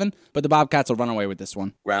 10-7, but the Bobcats will run away with this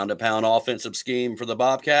one. Ground and pound offensive scheme for the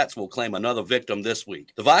Bobcats will claim another victim this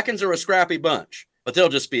week. The Vikings are a scrappy bunch, but they'll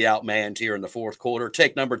just be outmanned here in the fourth quarter.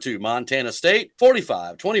 Take number 2, Montana State,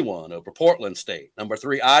 45-21 over Portland State. Number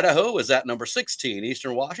 3, Idaho is at number 16,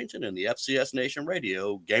 Eastern Washington in the FCS Nation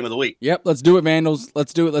Radio Game of the Week. Yep, let's do it, Vandals.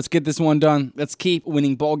 Let's do it. Let's get this one done. Let's keep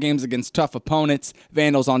winning ball games against tough opponents.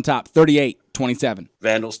 Vandals on top, 38-27.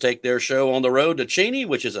 Vandals take their show on the road to Cheney,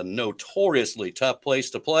 which is a notoriously tough place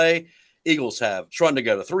to play. Eagles have strung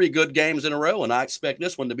together 3 good games in a row, and I expect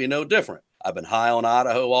this one to be no different. I've been high on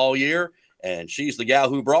Idaho all year, and she's the gal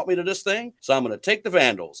who brought me to this thing, so I'm going to take the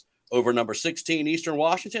Vandals over number 16 Eastern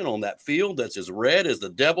Washington on that field that's as red as the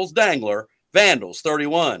Devil's Dangler. Vandals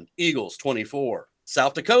 31, Eagles 24.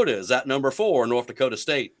 South Dakota is at number 4, North Dakota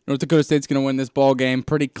State. North Dakota State's going to win this ball game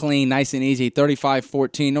pretty clean, nice and easy,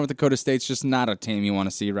 35-14. North Dakota State's just not a team you want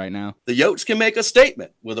to see right now. The Yotes can make a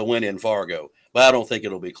statement with a win in Fargo, but I don't think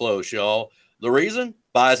it'll be close, y'all. The reason?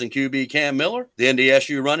 Bison QB Cam Miller, the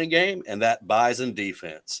NDSU running game, and that Bison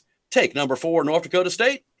defense. Take number 4, North Dakota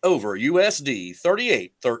State, over USD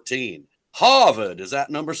 38-13. Harvard is at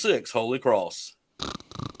number 6, Holy Cross.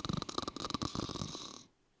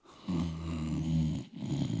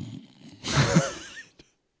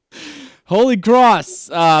 Holy Cross,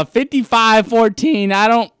 55-14. I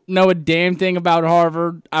don't know a damn thing about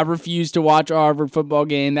Harvard. I refuse to watch a Harvard football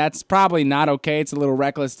game. That's probably not okay. It's a little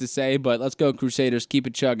reckless to say, but let's go Crusaders. Keep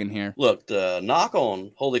it chugging here. Look, the knock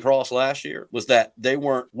on Holy Cross last year was that they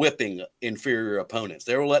weren't whipping inferior opponents.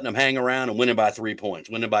 They were letting them hang around and winning by 3 points,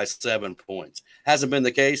 winning by 7 points. Hasn't been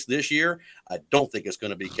the case this year. I don't think it's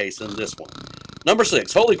going to be the case in this one. Number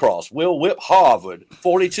 6, Holy Cross will whip Harvard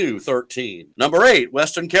 42-13. Number 8,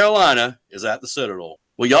 Western Carolina is at the Citadel.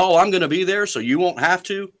 Well, y'all, I'm going to be there, so you won't have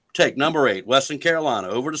to. Take number 8, Western Carolina,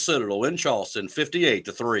 over to Citadel in Charleston,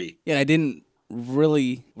 58-3. Yeah, I didn't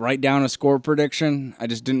really write down a score prediction. I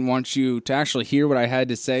just didn't want you to actually hear what I had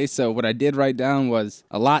to say, so what I did write down was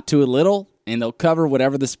a lot to a little, and they'll cover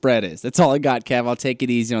whatever the spread is. That's all I got, Kev. I'll take it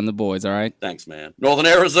easy on the boys, all right? Thanks, man. Northern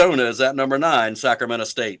Arizona is at number 9, Sacramento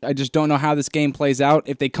State. I just don't know how this game plays out.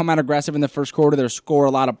 If they come out aggressive in the first quarter, they'll score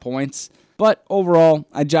a lot of points. But overall,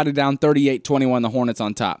 I jotted down 38-21, the Hornets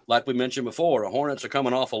on top. Like we mentioned before, the Hornets are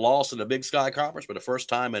coming off a loss in the Big Sky Conference for the first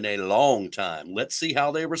time in a long time. Let's see how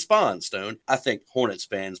they respond, Stone. I think Hornets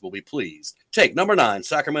fans will be pleased. Take number 9,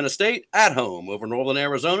 Sacramento State, at home over Northern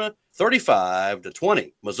Arizona,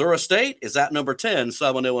 35-20. Missouri State is at number 10,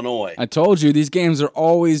 Southern Illinois. I told you, these games are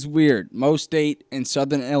always weird. Mo State and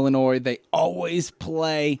Southern Illinois, they always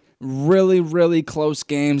play really, really close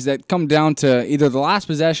games that come down to either the last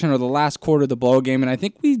possession or the last quarter of the ball game, and I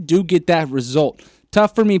think we do get that result.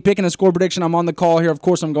 Tough for me picking a score prediction. I'm on the call here. Of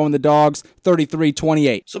course, I'm going the Dogs,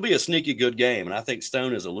 33-28. This will be a sneaky good game, and I think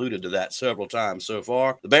Stone has alluded to that several times so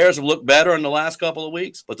far. The Bears have looked better in the last couple of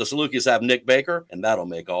weeks, but the Salukis have Nick Baker, and that'll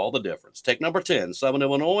make all the difference. Take number 10, Southern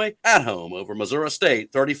Illinois, at home over Missouri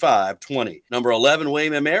State, 35-20. Number 11,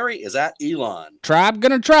 William & Mary, is at Elon. Tribe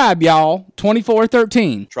gonna tribe, y'all,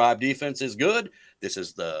 24-13. Tribe defense is good. This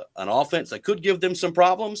is an offense that could give them some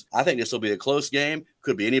problems. I think this will be a close game.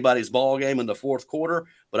 Could be anybody's ball game in the fourth quarter,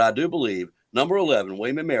 but I do believe number 11,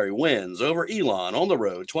 William & Mary, wins over Elon on the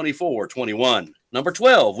road, 24-21. Number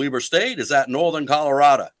 12, Weber State, is at Northern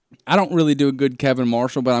Colorado. I don't really do a good Kevin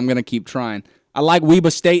Marshall, but I'm going to keep trying. I like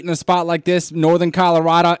Weber State in a spot like this. Northern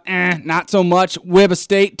Colorado, not so much. Weber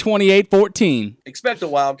State, 28-14. Expect the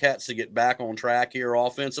Wildcats to get back on track here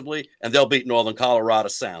offensively, and they'll beat Northern Colorado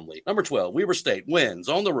soundly. Number 12, Weber State wins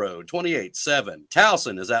on the road, 28-7.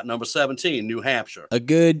 Towson is at number 17, New Hampshire. A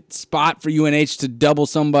good spot for UNH to double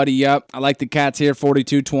somebody up. I like the Cats here,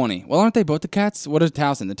 42-20. Well, aren't they both the Cats? What is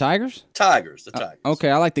Towson, the Tigers? The Tigers.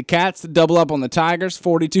 Okay, I like the Cats to double up on the Tigers,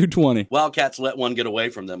 42-20. Wildcats let one get away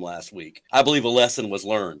from them last week. I believe a lesson was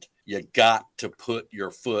learned. You got to put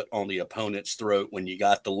your foot on the opponent's throat when you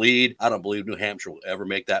got the lead. I don't believe New Hampshire will ever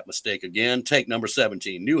make that mistake again. Take number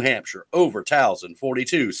 17, New Hampshire, over Towson,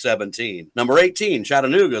 42-17. Number 18,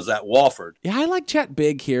 Chattanooga's at Wofford. Yeah, I like Chat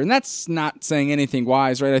big here, and that's not saying anything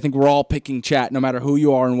wise, right? I think we're all picking Chat no matter who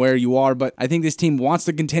you are and where you are, but I think this team wants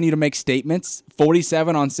to continue to make statements.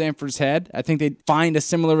 47 on Sanford's head. I think they'd find a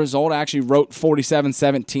similar result. I actually wrote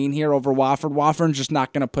 47-17 here over Wofford. Wofford's just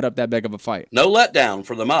not going to put up that big of a fight. No letdown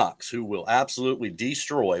for the Mocs, who will absolutely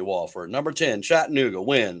destroy Wofford. Number 10, Chattanooga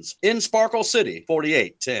wins in Sparkle City,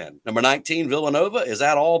 48-10. Number 19, Villanova is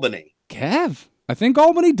at Albany. Kev, I think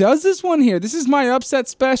Albany does this one here. This is my upset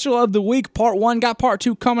special of the week. Part 1, got Part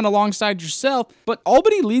 2 coming alongside yourself. But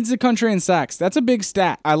Albany leads the country in sacks. That's a big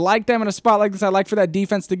stat. I like them in a spot like this. I like for that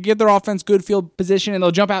defense to give their offense good field position, and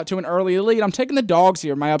they'll jump out to an early lead. I'm taking the Dogs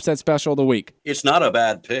here, my upset special of the week. It's not a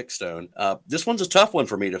bad pick, Stone. This one's a tough one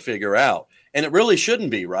for me to figure out. And it really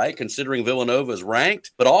shouldn't be, right, considering Villanova is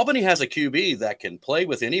ranked. But Albany has a QB that can play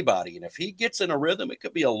with anybody. And if he gets in a rhythm, it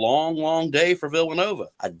could be a long, long day for Villanova.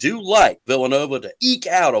 I do like Villanova to eke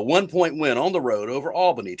out a 1-point win on the road over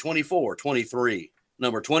Albany, 24-23.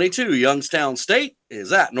 Number 22, Youngstown State,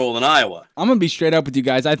 is at Northern Iowa. I'm going to be straight up with you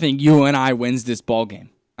guys. I think UNI wins this ball game.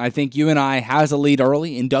 I think UNI has a lead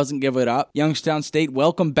early and doesn't give it up. Youngstown State,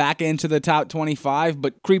 welcome back into the top 25,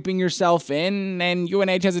 but creeping yourself in, and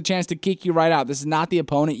UNH has a chance to kick you right out. This is not the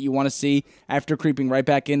opponent you want to see after creeping right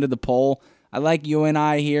back into the poll. I like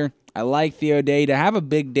UNI here. I like Theo Day to have a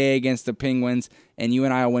big day against the Penguins, and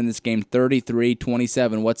UNI will win this game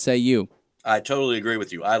 33-27. What say you? I totally agree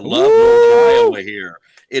with you. I love Northern Iowa here.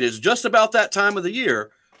 It is just about that time of the year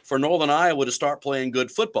for Northern Iowa to start playing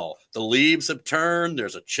good football. The leaves have turned.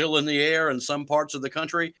 There's a chill in the air in some parts of the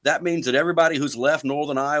country. That means that everybody who's left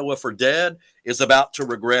Northern Iowa for dead is about to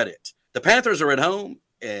regret it. The Panthers are at home,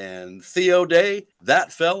 and Theo Day,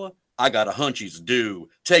 that fella, I got a hunch he's due.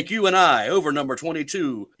 Take UNI over number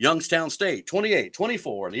 22, Youngstown State,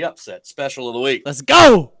 28-24 in the upset special of the week. Let's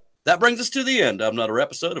go! That brings us to the end of another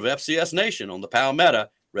episode of FCS Nation on the Palmetto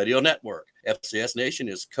Radio Network. FCS Nation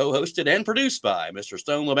is co-hosted and produced by Mr.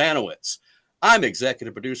 Stone Lebanowitz. I'm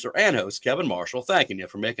executive producer and host Kevin Marshall, thanking you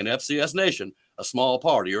for making FCS Nation a small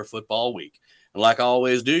part of your football week. And like I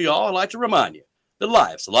always do, y'all, I'd like to remind you that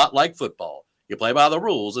life's a lot like football. You play by the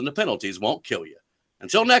rules and the penalties won't kill you.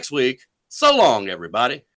 Until next week, so long,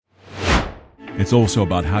 everybody. It's also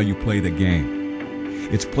about how you play the game.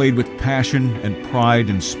 It's played with passion and pride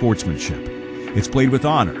and sportsmanship. It's played with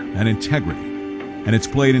honor and integrity. And it's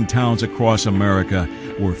played in towns across America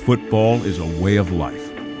where football is a way of life.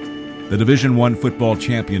 The Division I Football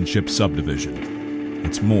Championship Subdivision.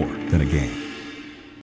 It's more than a game.